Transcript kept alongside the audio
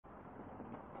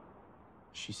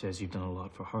She says you've done a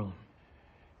lot for Harlem.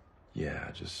 Yeah,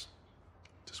 I just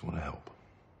want to help.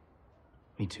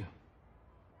 Me too.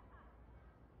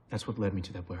 That's what led me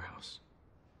to that warehouse.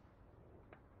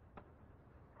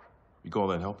 You call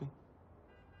that helping?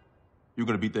 You're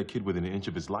gonna beat that kid within an inch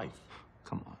of his life.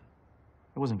 Come on.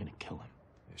 I wasn't gonna kill him.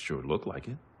 It sure looked like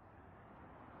it.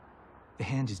 The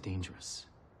Hand is dangerous.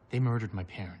 They murdered my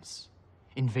parents.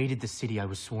 Invaded the city I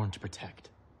was sworn to protect.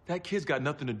 That kid's got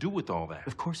nothing to do with all that.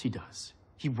 Of course he does.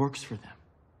 He works for them.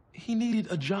 He needed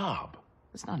a job.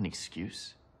 That's not an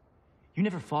excuse. You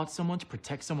never fought someone to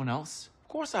protect someone else? Of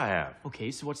course I have.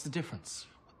 Okay, so what's the difference?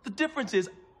 The difference is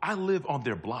I live on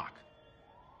their block.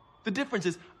 The difference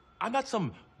is I'm not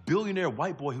some billionaire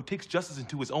white boy who takes justice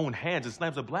into his own hands and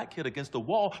slams a black kid against the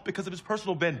wall because of his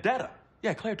personal vendetta.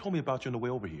 Yeah, Claire told me about you on the way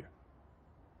over here.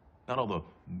 Not all the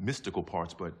mystical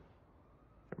parts, but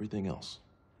everything else.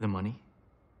 The money?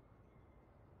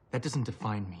 That doesn't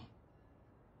define me.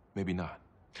 Maybe not.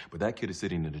 But that kid is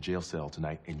sitting in a jail cell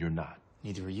tonight, and you're not.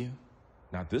 Neither are you.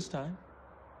 Not this time.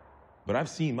 But I've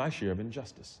seen my share of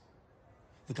injustice.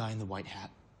 The guy in the white hat,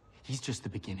 he's just the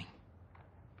beginning.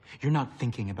 You're not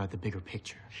thinking about the bigger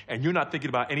picture. And you're not thinking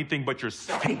about anything but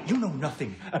yourself. Hey, you know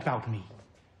nothing about me.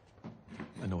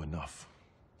 I know enough.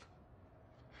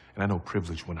 And I know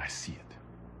privilege when I see it.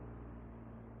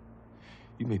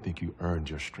 You may think you earned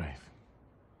your strength,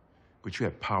 but you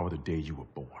had power the day you were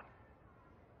born.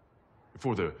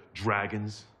 Before the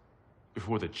dragons,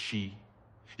 before the Chi,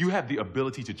 you had the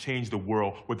ability to change the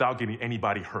world without getting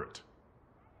anybody hurt.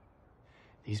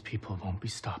 These people won't be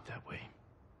stopped that way.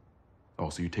 Oh,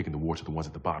 so you're taking the war to the ones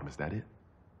at the bottom, is that it?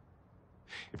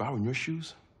 If I were in your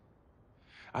shoes,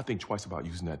 I'd think twice about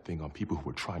using that thing on people who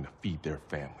were trying to feed their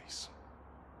families.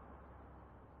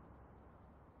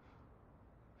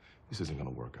 This isn't gonna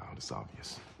work out, it's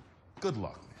obvious. Good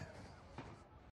luck.